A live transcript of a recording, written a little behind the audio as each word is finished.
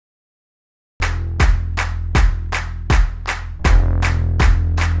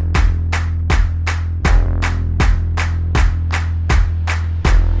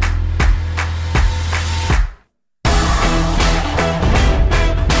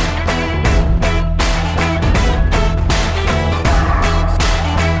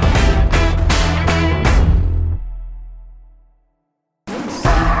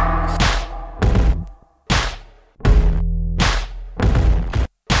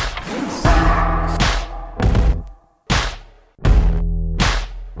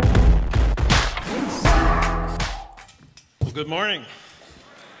Good morning.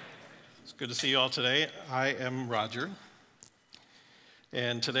 It's good to see you all today. I am Roger,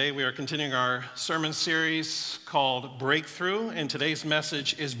 and today we are continuing our sermon series called Breakthrough, and today's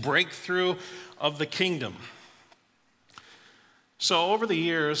message is Breakthrough of the Kingdom. So over the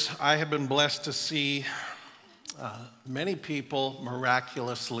years, I have been blessed to see many people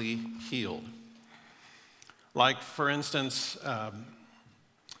miraculously healed. Like, for instance,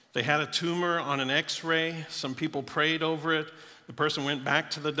 they had a tumor on an x-ray. Some people prayed over it. The person went back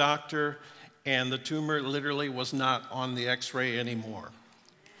to the doctor, and the tumor literally was not on the x-ray anymore.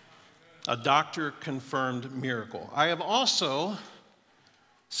 A doctor-confirmed miracle. I have also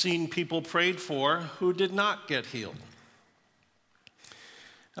seen people prayed for who did not get healed.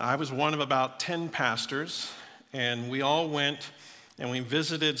 I was one of about 10 pastors, and we all went and we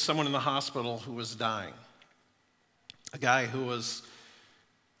visited someone in the hospital who was dying. A guy who was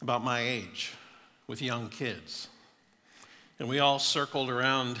about my age, with young kids. And we all circled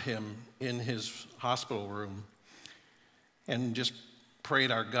around him in his hospital room and just prayed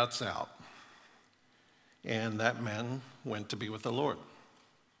our guts out. And that man went to be with the Lord.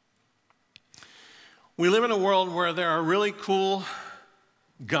 We live in a world where there are really cool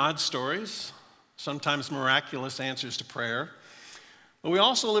God stories, sometimes miraculous answers to prayer. But we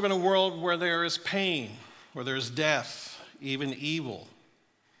also live in a world where there is pain, where there is death, even evil.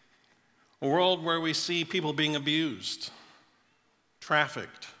 A world where we see people being abused,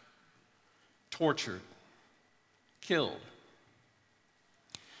 trafficked, tortured, killed.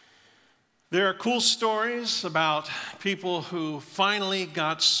 There are cool stories about people who finally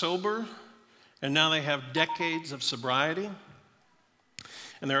got sober and now they have decades of sobriety.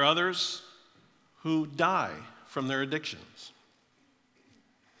 And there are others who die from their addictions.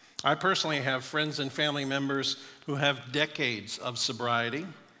 I personally have friends and family members who have decades of sobriety.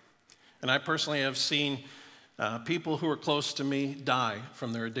 And I personally have seen people who are close to me die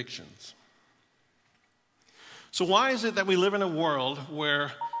from their addictions. So why is it that we live in a world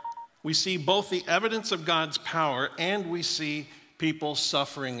where we see both the evidence of God's power and we see people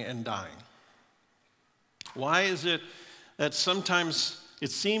suffering and dying? Why is it that sometimes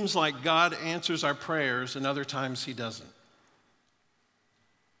it seems like God answers our prayers and other times he doesn't?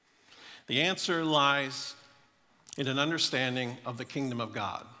 The answer lies in an understanding of the kingdom of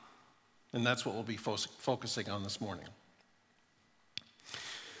God. And that's what we'll be focusing on this morning.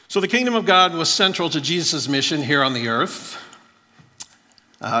 So the kingdom of God was central to Jesus' mission here on the earth.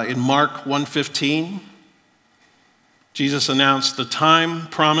 In Mark 1:15, Jesus announced, "The time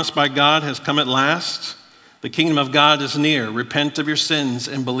promised by God has come at last. The kingdom of God is near. Repent of your sins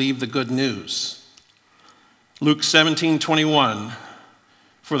and believe the good news." Luke 17:21,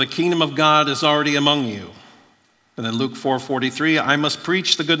 "For the kingdom of God is already among you." And then Luke 4:43, "I must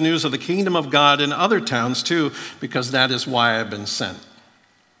preach the good news of the kingdom of God in other towns too, because that is why I've been sent."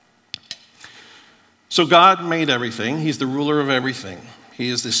 So God made everything. He's the ruler of everything. He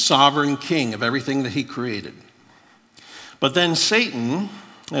is the sovereign king of everything that he created. But then Satan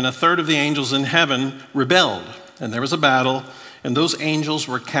and a third of the angels in heaven rebelled, and there was a battle, and those angels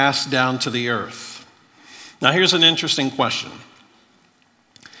were cast down to the earth. Now here's an interesting question.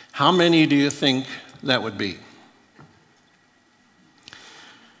 How many do you think that would be?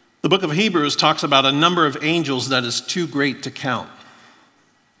 The book of Hebrews talks about a number of angels that is too great to count.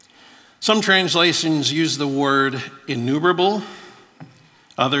 Some translations use the word innumerable.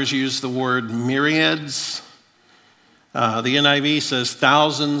 Others use the word myriads. The NIV says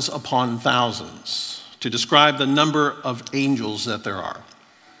thousands upon thousands to describe the number of angels that there are.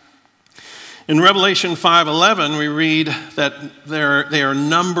 In Revelation 5:11, we read that they are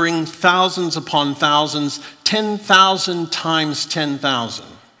numbering thousands upon thousands, 10,000 times 10,000.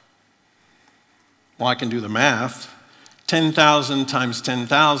 Well, I can do the math. 10,000 times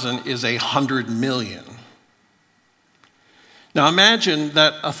 10,000 is 100 million. Now imagine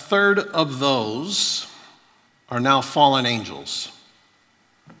that a third of those are now fallen angels,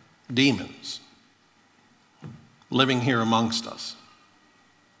 demons, living here amongst us.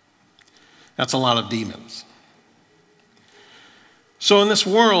 That's a lot of demons. So in this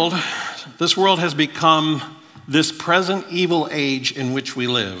world has become this present evil age in which we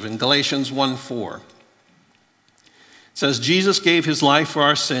live. In Galatians 1:4, it says, "Jesus gave his life for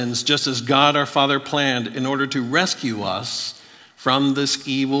our sins, just as God our Father planned, in order to rescue us from this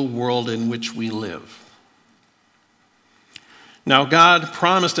evil world in which we live." Now, God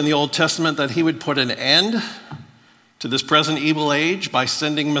promised in the Old Testament that he would put an end to this present evil age by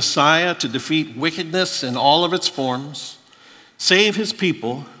sending Messiah to defeat wickedness in all of its forms, save his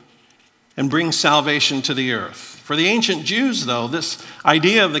people, and bring salvation to the earth. For the ancient Jews, though, this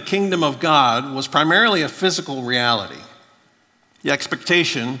idea of the kingdom of God was primarily a physical reality. The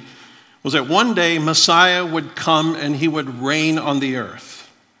expectation was that one day Messiah would come and he would reign on the earth.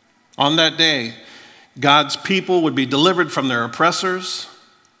 On that day, God's people would be delivered from their oppressors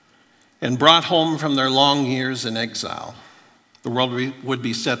and brought home from their long years in exile. The world would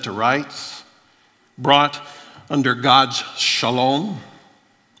be set to rights, brought under God's shalom,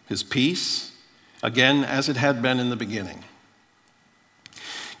 his peace, again as it had been in the beginning.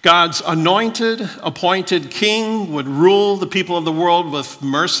 God's anointed, appointed king would rule the people of the world with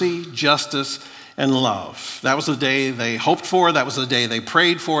mercy, justice, and love. That was the day they hoped for. That was the day they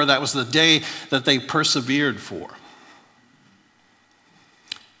prayed for. That was the day that they persevered for.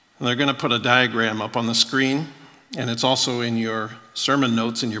 And they're going to put a diagram up on the screen, and it's also in your sermon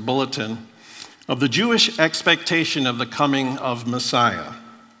notes in your bulletin, of the Jewish expectation of the coming of Messiah.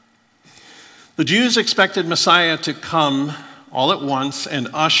 The Jews expected Messiah to come all at once and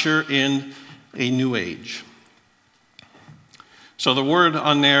usher in a new age. So the word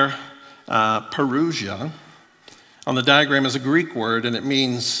on there, parousia, on the diagram is a Greek word, and it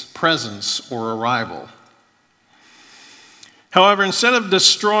means presence or arrival. However, instead of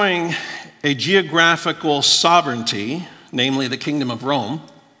destroying a geographical sovereignty, namely the kingdom of Rome,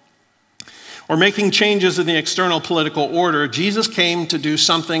 or making changes in the external political order, Jesus came to do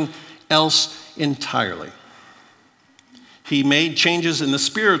something else entirely. He made changes in the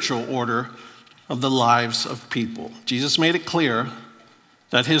spiritual order of the lives of people. Jesus made it clear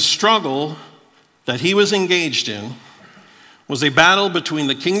that his struggle that he was engaged in was a battle between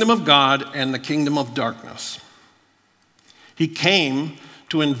the kingdom of God and the kingdom of darkness. He came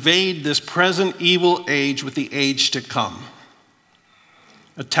to invade this present evil age with the age to come,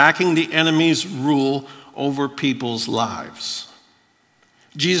 attacking the enemy's rule over people's lives.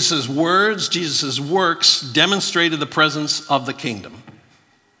 Jesus' words, Jesus' works demonstrated the presence of the kingdom,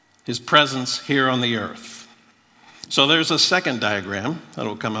 his presence here on the earth. So there's a second diagram that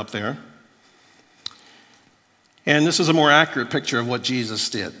will come up there. And this is a more accurate picture of what Jesus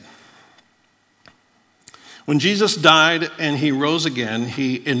did. When Jesus died and he rose again,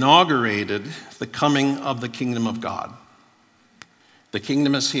 he inaugurated the coming of the kingdom of God. The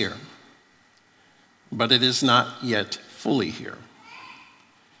kingdom is here, but it is not yet fully here.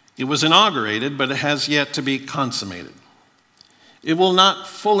 It was inaugurated, but it has yet to be consummated. It will not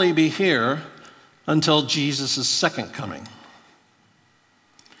fully be here until Jesus' second coming.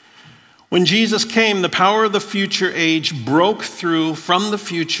 When Jesus came, the power of the future age broke through from the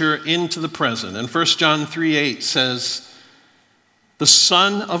future into the present. And 1 John 3:8 says, "The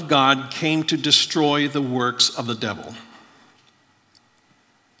Son of God came to destroy the works of the devil."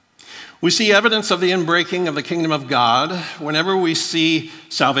 We see evidence of the inbreaking of the kingdom of God whenever we see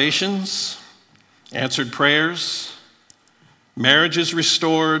salvations, answered prayers, marriages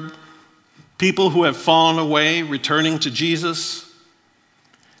restored, people who have fallen away returning to Jesus,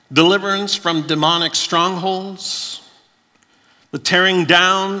 deliverance from demonic strongholds, the tearing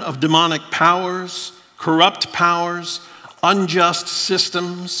down of demonic powers, corrupt powers, unjust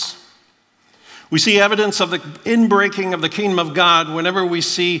systems. We see evidence of the inbreaking of the kingdom of God whenever we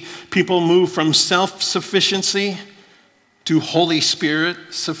see people move from self-sufficiency to Holy Spirit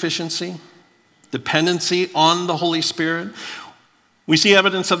sufficiency, dependency on the Holy Spirit. We see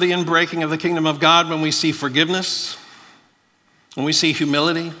evidence of the inbreaking of the kingdom of God when we see forgiveness, when we see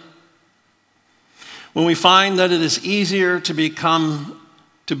humility, when we find that it is easier to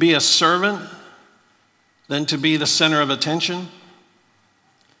be a servant than to be the center of attention,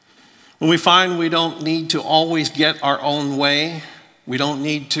 when we find we don't need to always get our own way, we don't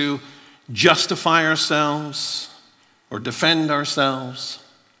need to justify ourselves or defend ourselves.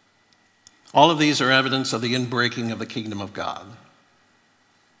 All of these are evidence of the inbreaking of the kingdom of God.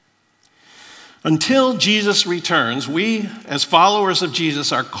 Until Jesus returns, we, as followers of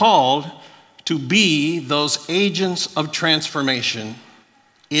Jesus, are called to be those agents of transformation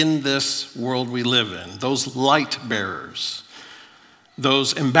in this world we live in, those light bearers,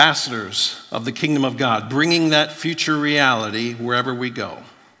 those ambassadors of the kingdom of God, bringing that future reality wherever we go.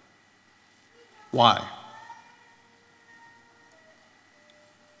 Why?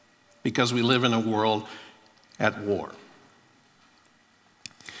 Because we live in a world at war.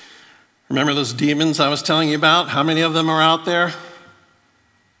 Remember those demons I was telling you about? How many of them are out there?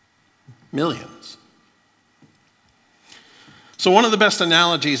 Millions. So one of the best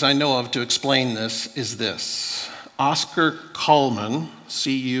analogies I know of to explain this is this. Oscar Cullmann,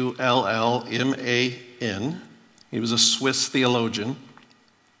 Cullman, he was a Swiss theologian.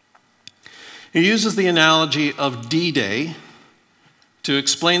 He uses the analogy of D-Day to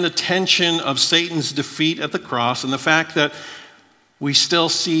explain the tension of Satan's defeat at the cross and the fact that we still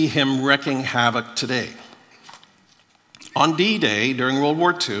see him wreaking havoc today. On D-Day during World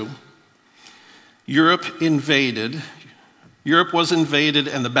War II, Europe was invaded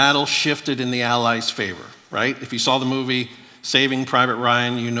and the battle shifted in the Allies' favor, right? If you saw the movie Saving Private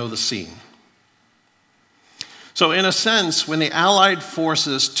Ryan, you know the scene. So in a sense, when the Allied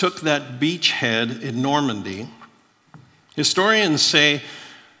forces took that beachhead in Normandy, historians say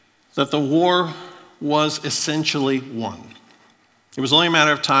that the war was essentially won. It was only a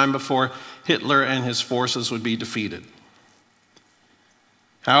matter of time before Hitler and his forces would be defeated.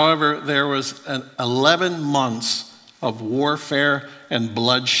 However, there was 11 months of warfare and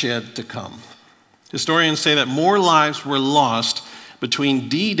bloodshed to come. Historians say that more lives were lost between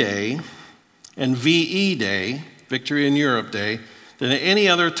D-Day and VE Day, Victory in Europe Day, than at any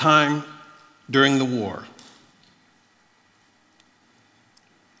other time during the war.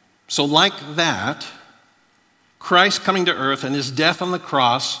 So like that, Christ coming to earth and his death on the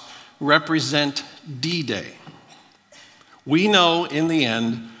cross represent D-Day. We know in the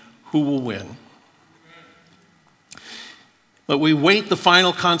end who will win. But we wait the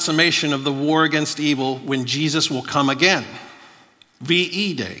final consummation of the war against evil when Jesus will come again,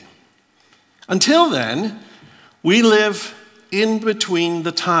 VE Day. Until then, we live in between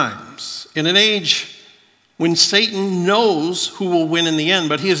the times, in an age when Satan knows who will win in the end,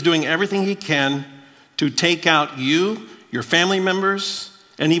 but he is doing everything he can to take out you, your family members,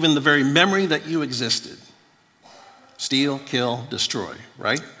 and even the very memory that you existed. Steal, kill, destroy,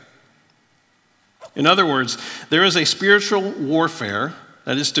 right? In other words, there is a spiritual warfare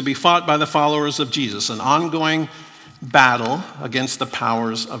that is to be fought by the followers of Jesus, an ongoing battle against the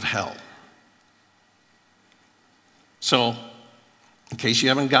powers of hell. So, in case you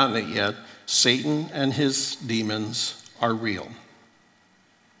haven't gotten it yet, Satan and his demons are real.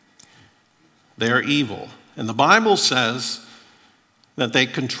 They are evil. And the Bible says that they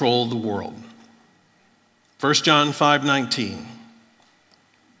control the world. 1 John 5:19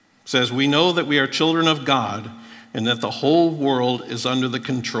 says, "We know that we are children of God and that the whole world is under the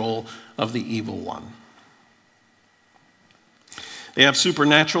control of the evil one." They have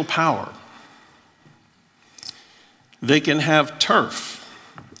supernatural power. They can have turf,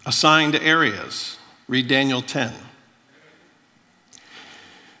 assigned areas. Read Daniel 10.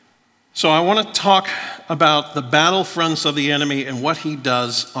 So I want to talk about the battle fronts of the enemy and what he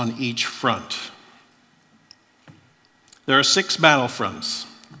does on each front. There are 6 battle fronts.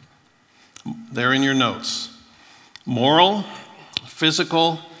 They're in your notes. Moral,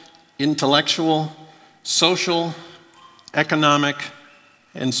 physical, intellectual, social, economic,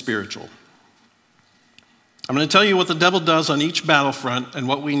 and spiritual. I'm going to tell you what the devil does on each battlefront and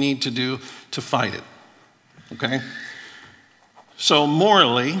what we need to do to fight it. Okay? So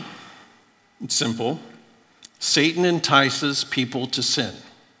morally, it's simple. Satan entices people to sin.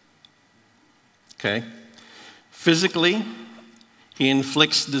 Okay? Physically, he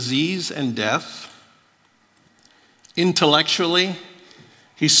inflicts disease and death. Intellectually,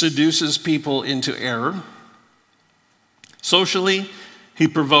 he seduces people into error. Socially, he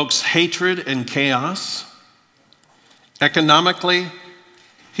provokes hatred and chaos. Economically,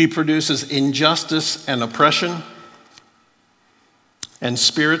 he produces injustice and oppression. And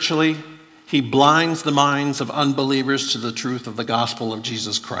spiritually, he blinds the minds of unbelievers to the truth of the gospel of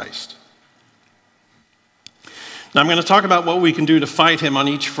Jesus Christ. Now, I'm going to talk about what we can do to fight him on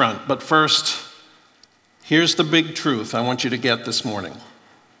each front. But first, here's the big truth I want you to get this morning.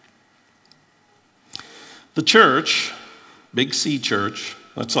 The church, Big C church,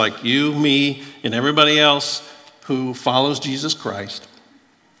 that's like you, me, and everybody else who follows Jesus Christ,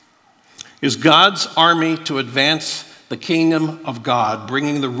 is God's army to advance the kingdom of God,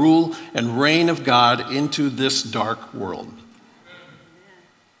 bringing the rule and reign of God into this dark world.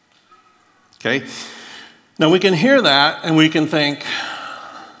 Okay? Now we can hear that and we can think,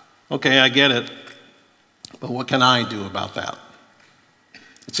 okay, I get it, but what can I do about that?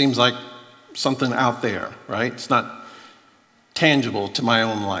 It seems like something out there, right? It's not tangible to my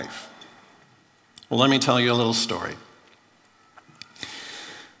own life. Well, let me tell you a little story.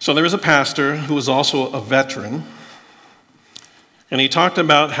 So there was a pastor who was also a veteran, and he talked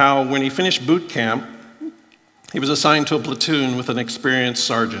about how when he finished boot camp, he was assigned to a platoon with an experienced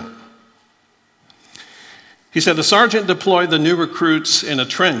sergeant. He said the sergeant deployed the new recruits in a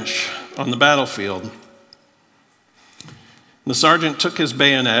trench on the battlefield. The sergeant took his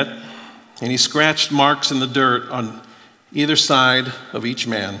bayonet and he scratched marks in the dirt on either side of each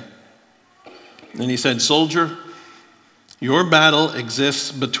man. And he said, "Soldier, your battle exists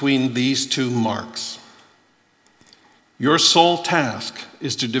between these 2 marks. Your sole task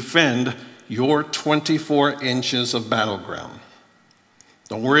is to defend your 24 inches of battleground.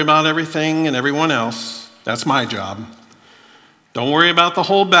 Don't worry about everything and everyone else. That's my job. Don't worry about the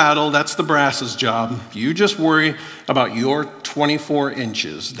whole battle. That's the brass's job. You just worry about your 24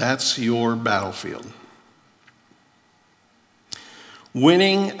 inches. That's your battlefield.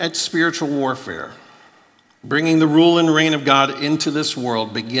 Winning at spiritual warfare, bringing the rule and reign of God into this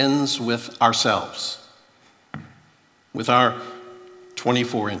world, begins with ourselves, with our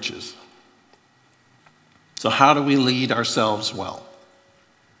 24 inches. So how do we lead ourselves well?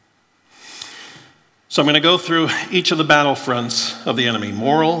 So I'm going to go through each of the battlefronts of the enemy: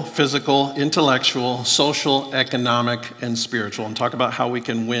 moral, physical, intellectual, social, economic, and spiritual, and talk about how we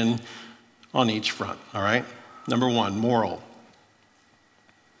can win on each front, all right? Number one, moral.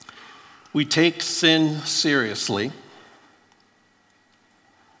 We take sin seriously.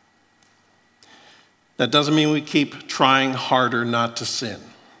 That doesn't mean we keep trying harder not to sin.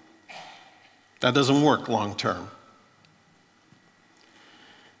 That doesn't work long term.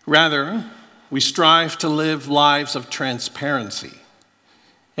 Rather, we strive to live lives of transparency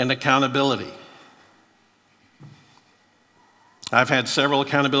and accountability. I've had several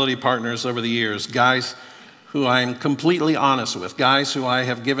accountability partners over the years, guys who I'm completely honest with, guys who I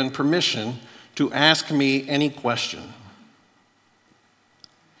have given permission to ask me any question.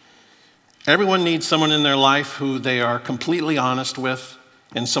 Everyone needs someone in their life who they are completely honest with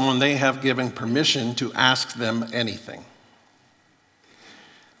and someone they have given permission to ask them anything.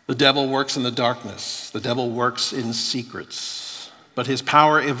 The devil works in the darkness. The devil works in secrets. But his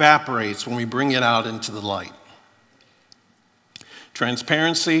power evaporates when we bring it out into the light.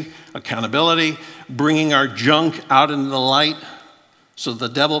 Transparency, accountability, bringing our junk out into the light so the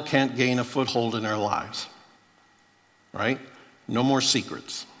devil can't gain a foothold in our lives. Right? No more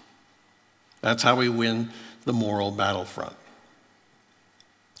secrets. That's how we win the moral battlefront.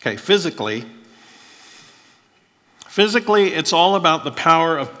 Okay, physically, it's all about the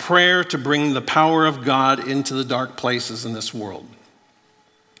power of prayer to bring the power of God into the dark places in this world.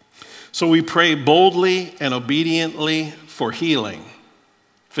 So we pray boldly and obediently for healing,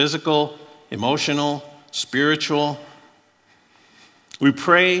 physical, emotional, spiritual. We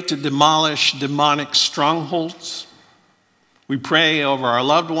pray to demolish demonic strongholds. We pray over our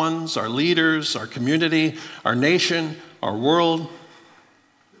loved ones, our leaders, our community, our nation, our world.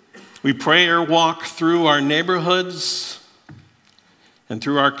 We pray or walk through our neighborhoods and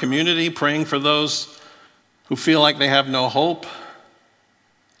through our community, praying for those who feel like they have no hope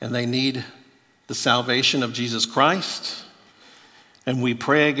and they need the salvation of Jesus Christ. And we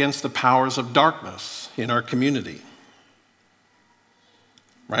pray against the powers of darkness in our community.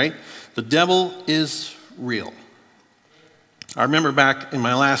 Right? The devil is real. I remember back in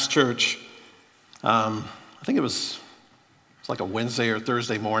my last church, I think it was like a Wednesday or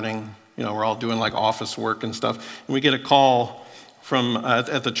Thursday morning. You know, we're all doing like office work and stuff. And we get a call from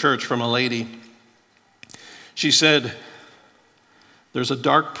at the church from a lady. She said, "There's a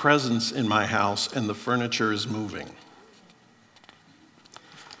dark presence in my house and the furniture is moving."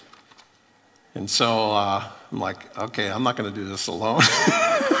 And so I'm like, okay, I'm not going to do this alone.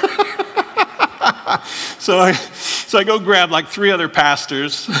 So I go grab like 3 other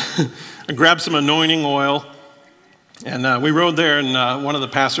pastors. I grab some anointing oil. And we rode there in one of the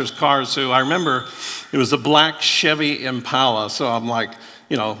pastor's cars. So I remember it was a black Chevy Impala. So I'm like,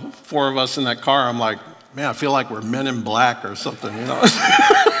 4 of us in that car. I'm like, man, I feel like we're Men in Black or something,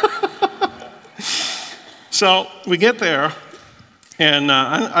 So we get there, and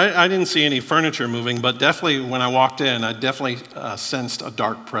I didn't see any furniture moving, but definitely when I walked in, I definitely sensed a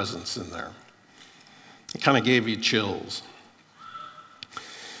dark presence in there. It kind of gave you chills.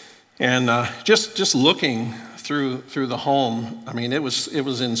 And just looking through the home, I mean, it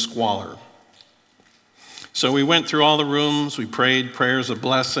was in squalor. So we went through all the rooms. We prayed prayers of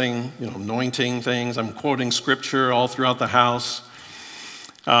blessing, anointing things. I'm quoting scripture all throughout the house.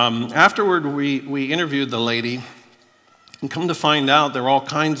 Afterward, we interviewed the lady, and come to find out there were all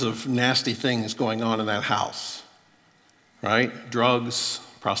kinds of nasty things going on in that house, right? Drugs,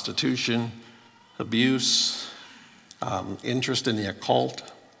 prostitution, abuse, interest in the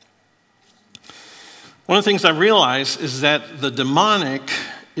occult. One of the things I realized is that the demonic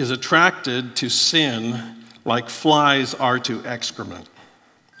is attracted to sin like flies are to excrement.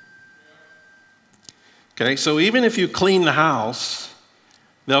 Okay, so even if you clean the house,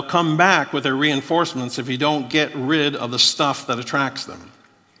 they'll come back with their reinforcements if you don't get rid of the stuff that attracts them.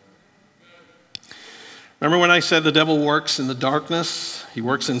 Remember when I said the devil works in the darkness? He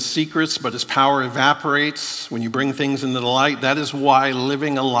works in secrets, but his power evaporates when you bring things into the light. That is why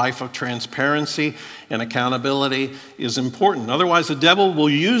living a life of transparency and accountability is important. Otherwise, the devil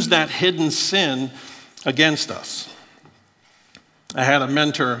will use that hidden sin against us. I had a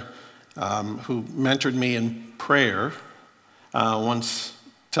mentor who mentored me in prayer. once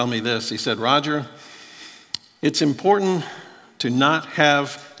tell me this. He said, Roger, it's important to not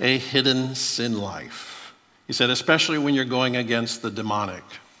have a hidden sin life. He said, especially when you're going against the demonic.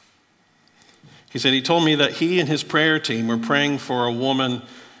 He said he told me that he and his prayer team were praying for a woman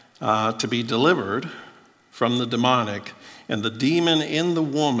to be delivered from the demonic, and the demon in the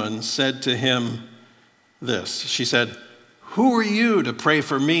woman said to him this. She said, who are you to pray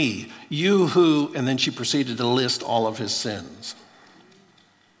for me? You who, and then she proceeded to list all of his sins.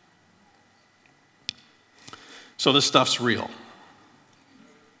 So this stuff's real,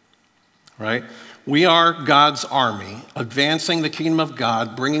 right? We are God's army, advancing the kingdom of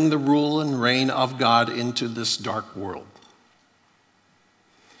God, bringing the rule and reign of God into this dark world.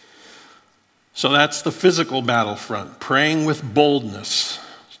 So that's the physical battlefront, praying with boldness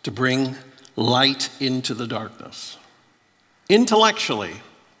to bring light into the darkness. Intellectually,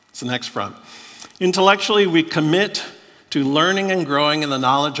 it's the next front. Intellectually, we commit to learning and growing in the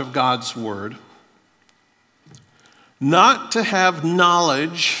knowledge of God's word, not to have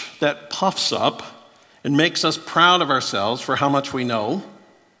knowledge that puffs up and makes us proud of ourselves for how much we know,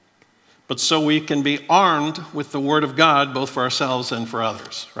 but so we can be armed with the word of God, both for ourselves and for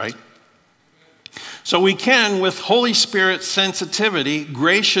others, right? So we can, with Holy Spirit sensitivity,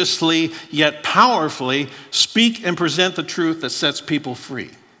 graciously yet powerfully speak and present the truth that sets people free.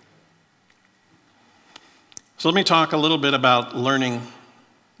 So let me talk a little bit about learning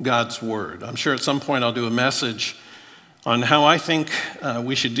God's word. I'm sure at some point I'll do a message on how I think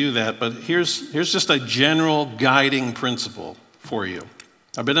we should do that, but here's just a general guiding principle for you.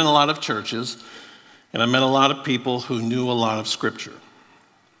 I've been in a lot of churches, and I met a lot of people who knew a lot of Scripture.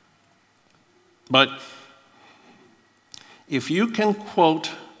 But if you can quote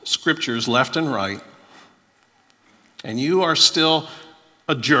Scriptures left and right, and you are still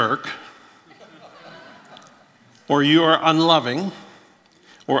a jerk, or you are unloving,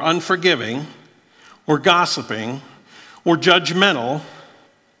 or unforgiving, or gossiping, or judgmental,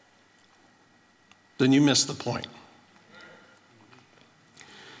 then you miss the point.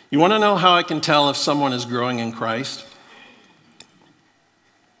 You want to know how I can tell if someone is growing in Christ?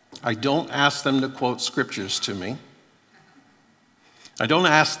 I don't ask them to quote scriptures to me. I don't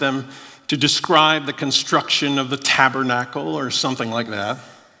ask them to describe the construction of the tabernacle or something like that.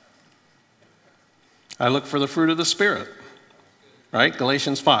 I look for the fruit of the Spirit, right?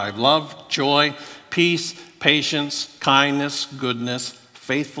 Galatians 5, love, joy, peace, patience, kindness, goodness,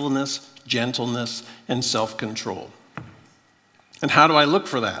 faithfulness, gentleness, and self-control. And how do I look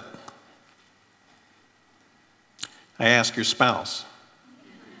for that? I ask your spouse.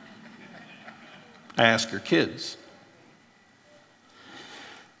 I ask your kids.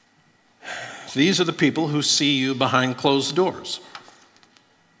 These are the people who see you behind closed doors.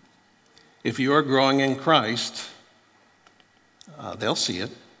 If you are growing in Christ, they'll see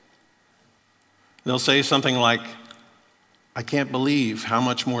it. They'll say something like, I can't believe how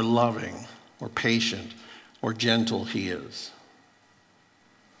much more loving or patient or gentle he is.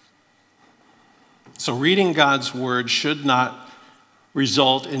 So reading God's word should not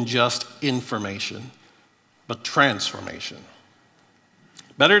result in just information, but transformation.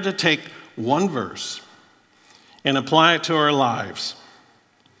 Better to take one verse and apply it to our lives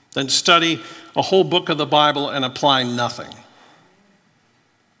than study a whole book of the Bible and apply nothing.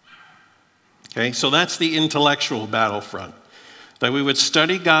 Okay, so that's the intellectual battlefront, that we would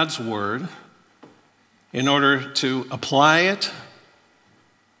study God's word in order to apply it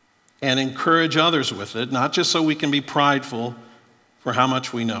and encourage others with it, not just so we can be prideful for how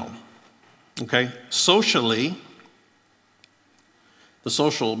much we know. Okay? Socially, the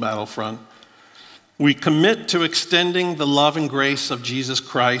social battlefront, we commit to extending the love and grace of Jesus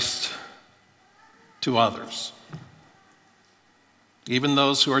Christ to others, even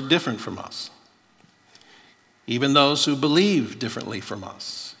those who are different from us, even those who believe differently from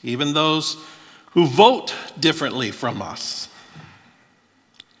us, even those who vote differently from us,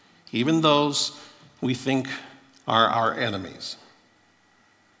 even those we think are our enemies.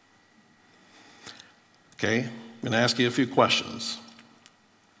 Okay, I'm going to ask you a few questions.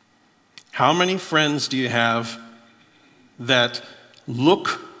 How many friends do you have that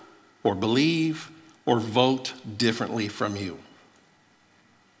look or believe or vote differently from you?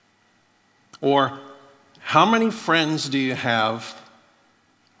 Or how many friends do you have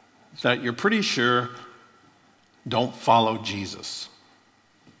that you're pretty sure don't follow Jesus?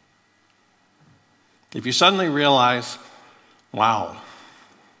 If you suddenly realize, wow,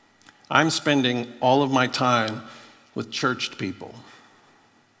 I'm spending all of my time with churched people,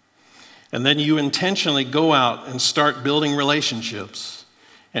 and then you intentionally go out and start building relationships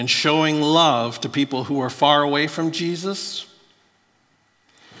and showing love to people who are far away from Jesus,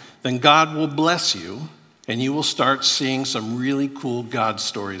 then God will bless you and you will start seeing some really cool God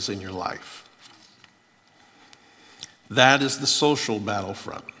stories in your life. That is the social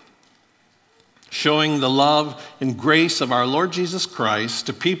battlefront. Showing the love and grace of our Lord Jesus Christ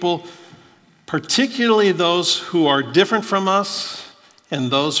to people, particularly those who are different from us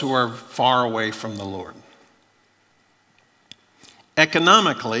and those who are far away from the Lord.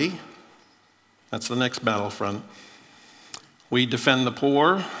 Economically, that's the next battlefront. We defend the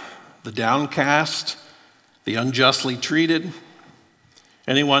poor, the downcast, the unjustly treated,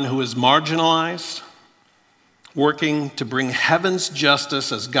 anyone who is marginalized, working to bring heaven's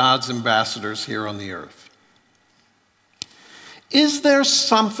justice as God's ambassadors here on the earth. Is there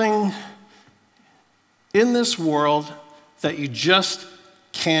something in this world that you just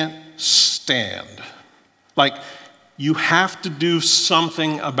can't stand? Like, you have to do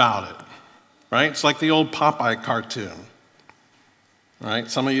something about it, right? It's like the old Popeye cartoon, right?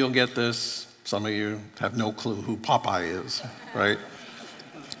 Some of you will get this. Some of you have no clue who Popeye is, right?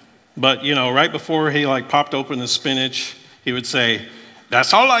 But, right before he popped open the spinach, he would say,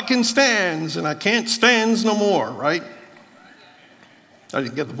 "That's all I can stands, and I can't stands no more," right? I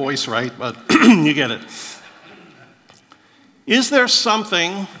didn't get the voice right, but you get it. Is there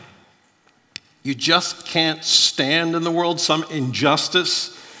something you just can't stand in the world, some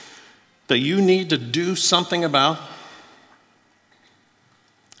injustice that you need to do something about?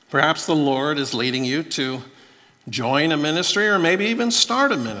 Perhaps the Lord is leading you to join a ministry or maybe even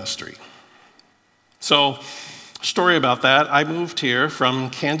start a ministry. So, story about that. I moved here from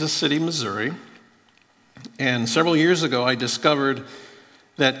Kansas City, Missouri, and several years ago I discovered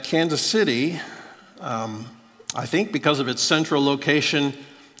that Kansas City, I think because of its central location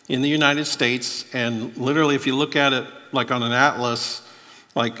in the United States, and literally if you look at it like on an atlas,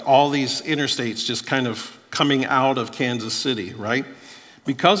 like all these interstates just kind of coming out of Kansas City, right?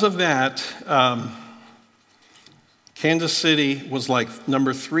 Because of that, Kansas City was like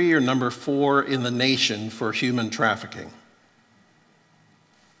number 3 or number 4 in the nation for human trafficking.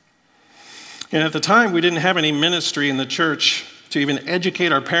 And at the time, we didn't have any ministry in the church to even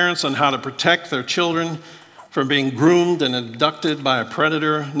educate our parents on how to protect their children from being groomed and abducted by a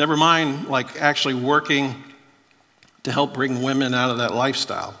predator, never mind actually working to help bring women out of that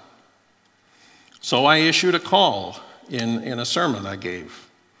lifestyle. So I issued a call in a sermon I gave.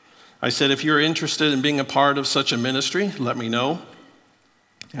 I said, if you're interested in being a part of such a ministry, let me know.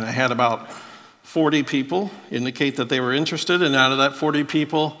 And I had about 40 people indicate that they were interested, and out of that 40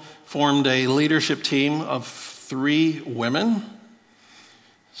 people formed a leadership team of 3 women.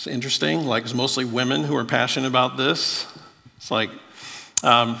 It's interesting, it's mostly women who are passionate about this.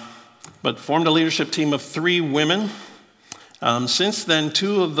 But formed a leadership team of 3 women. Since then,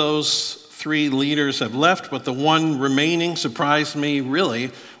 2 of those 3 leaders have left, but the one remaining surprised me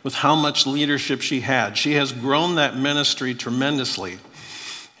really with how much leadership she had. She has grown that ministry tremendously,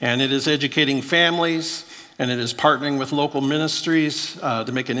 and it is educating families, and it is partnering with local ministries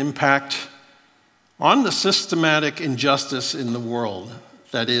to make an impact on the systematic injustice in the world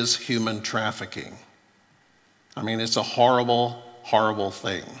that is human trafficking. I mean, it's a horrible, horrible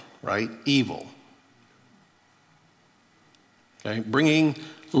thing, right? Evil. Okay? Bringing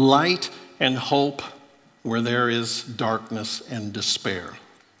light and hope where there is darkness and despair.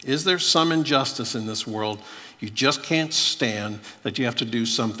 Is there some injustice in this world you just can't stand that you have to do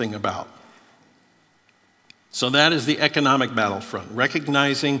something about? So that is the economic battlefront,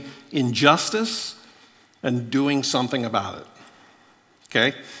 recognizing injustice and doing something about it.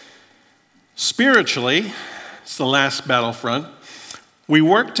 Okay? Spiritually, it's the last battlefront. We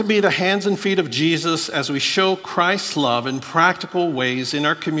work to be the hands and feet of Jesus as we show Christ's love in practical ways in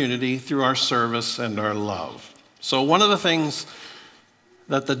our community through our service and our love. So one of the things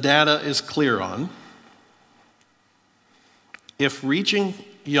that the data is clear on, if reaching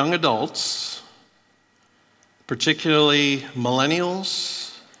young adults, particularly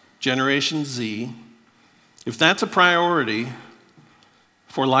millennials, Generation Z, if that's a priority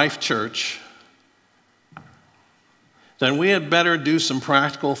for Life Church, then we had better do some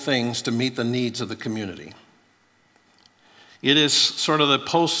practical things to meet the needs of the community. It is sort of the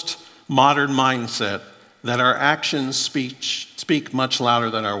postmodern mindset that our actions speak much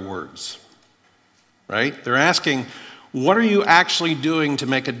louder than our words, right? They're asking, what are you actually doing to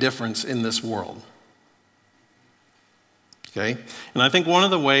make a difference in this world? Okay? And I think one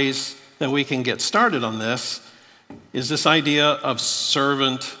of the ways that we can get started on this is this idea of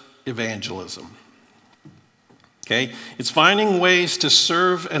servant evangelism. Okay? It's finding ways to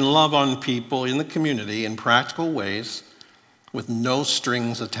serve and love on people in the community in practical ways with no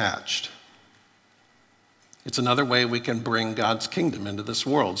strings attached. It's another way we can bring God's kingdom into this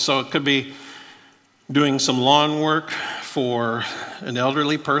world. So it could be doing some lawn work for an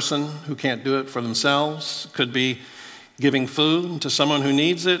elderly person who can't do it for themselves. It could be giving food to someone who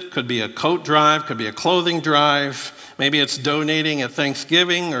needs it. Could be a coat drive, could be a clothing drive. Maybe it's donating at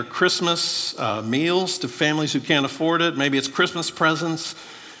Thanksgiving or Christmas meals to families who can't afford it. Maybe it's Christmas presents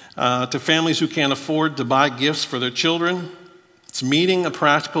to families who can't afford to buy gifts for their children. It's meeting a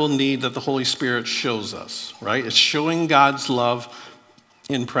practical need that the Holy Spirit shows us, right? It's showing God's love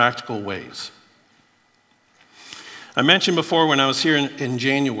in practical ways. I mentioned before when I was here in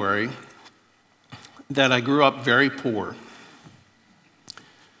January that I grew up very poor.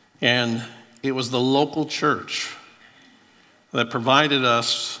 And it was the local church that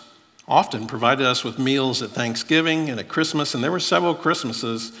often provided us with meals at Thanksgiving and at Christmas. And there were several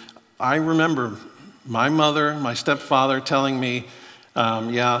Christmases. I remember my mother, my stepfather telling me,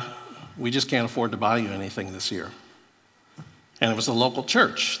 we just can't afford to buy you anything this year. And it was the local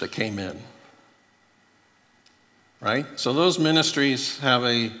church that came in. Right? So those ministries have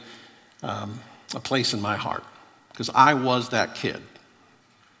a place in my heart because I was that kid.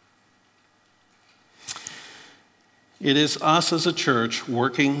 It is us as a church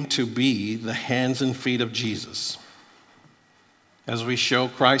working to be the hands and feet of Jesus as we show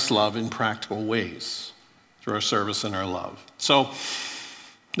Christ's love in practical ways through our service and our love. So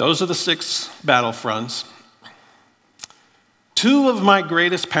those are the 6 battlefronts. 2 of my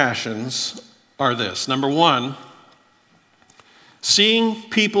greatest passions are this. Number 1, seeing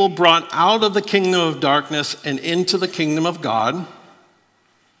people brought out of the kingdom of darkness and into the kingdom of God.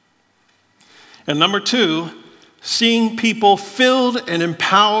 And number 2, seeing people filled and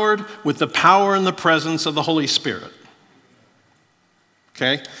empowered with the power and the presence of the Holy Spirit.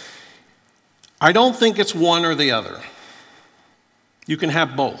 Okay? I don't think it's one or the other. You can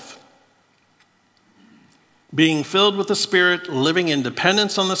have both. Being filled with the Spirit, living in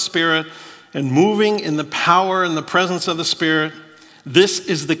dependence on the Spirit, and moving in the power and the presence of the Spirit. This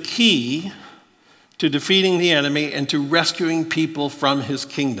is the key to defeating the enemy and to rescuing people from his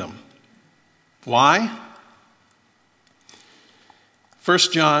kingdom. Why? 1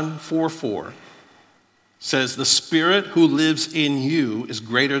 John 4:4 says, the Spirit who lives in you is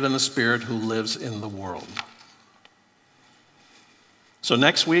greater than the spirit who lives in the world. So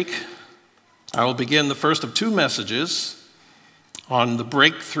next week, I will begin the first of 2 messages on the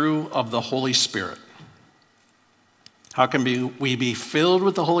breakthrough of the Holy Spirit. How can we be filled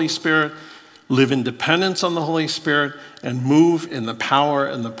with the Holy Spirit, live in dependence on the Holy Spirit, and move in the power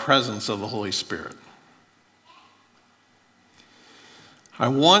and the presence of the Holy Spirit? I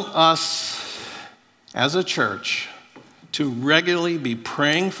want us as a church to regularly be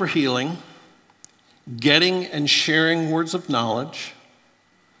praying for healing, getting and sharing words of knowledge,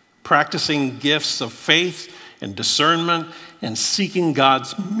 practicing gifts of faith and discernment, and seeking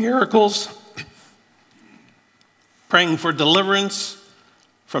God's miracles, praying for deliverance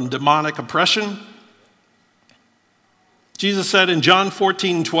from demonic oppression. Jesus said in John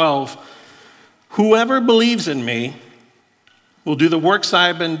 14:12, whoever believes in me will do the works I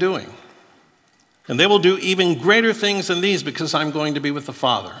have been doing, and they will do even greater things than these because I'm going to be with the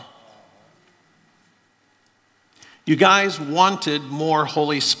Father. You guys wanted more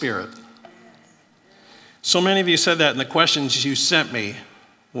Holy Spirit. So many of you said that in the questions you sent me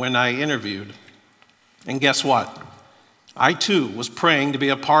when I interviewed. And guess what? I too was praying to be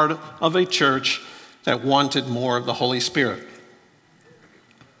a part of a church that wanted more of the Holy Spirit.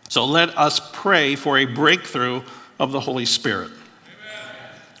 So let us pray for a breakthrough of the Holy Spirit.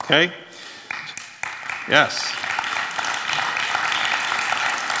 Okay? Yes.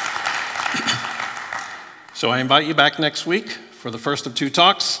 So I invite you back next week for the first of 2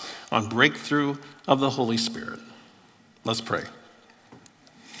 talks on breakthrough of the Holy Spirit. Let's pray.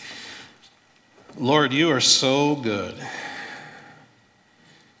 Lord, you are so good.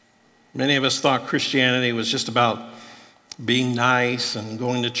 Many of us thought Christianity was just about being nice and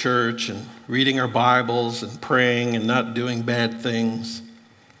going to church and reading our Bibles and praying and not doing bad things.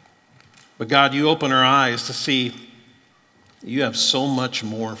 But God, you open our eyes to see you have so much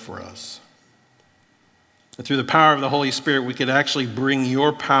more for us. And through the power of the Holy Spirit, we could actually bring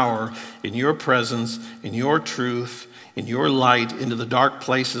your power in your presence, in your truth, in your light into the dark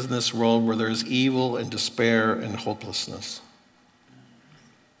places in this world where there is evil and despair and hopelessness.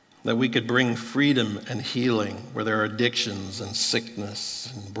 That we could bring freedom and healing where there are addictions and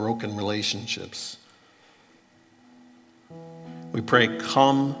sickness and broken relationships. We pray,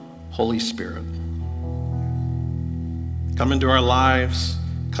 come, Holy Spirit. Come into our lives,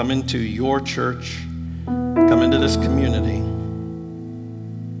 come into your church, come into this community.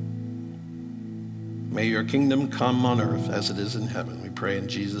 May your kingdom come on earth as it is in heaven. We pray in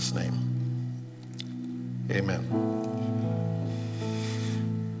Jesus' name. Amen.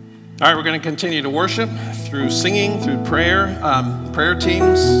 All right, we're going to continue to worship through singing, through prayer. Prayer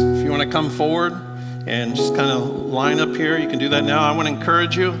teams, if you want to come forward and just kind of line up here, you can do that now. I want to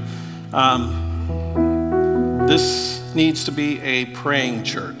encourage you. This needs to be a praying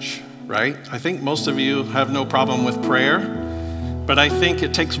church, right? I think most of you have no problem with prayer, but I think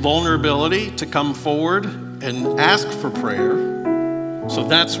it takes vulnerability to come forward and ask for prayer. So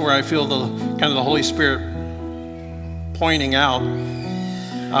that's where I feel the Holy Spirit pointing out,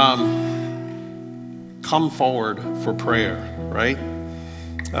 come forward for prayer, right?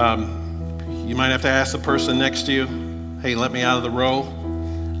 You might have to ask the person next to you, hey, let me out of the row.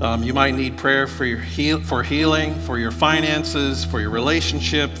 You might need prayer for healing, for your finances, for your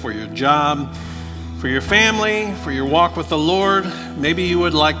relationship, for your job, for your family, for your walk with the Lord. Maybe you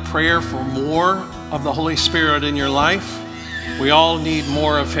would like prayer for more of the Holy Spirit in your life. We all need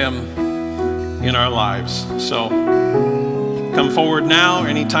more of Him in our lives. So come forward now,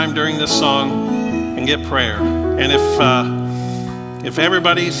 anytime during this song, and get prayer. And if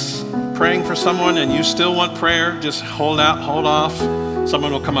everybody's praying for someone and you still want prayer, just hold off.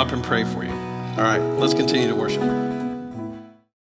 Someone will come up and pray for you. All right, let's continue to worship.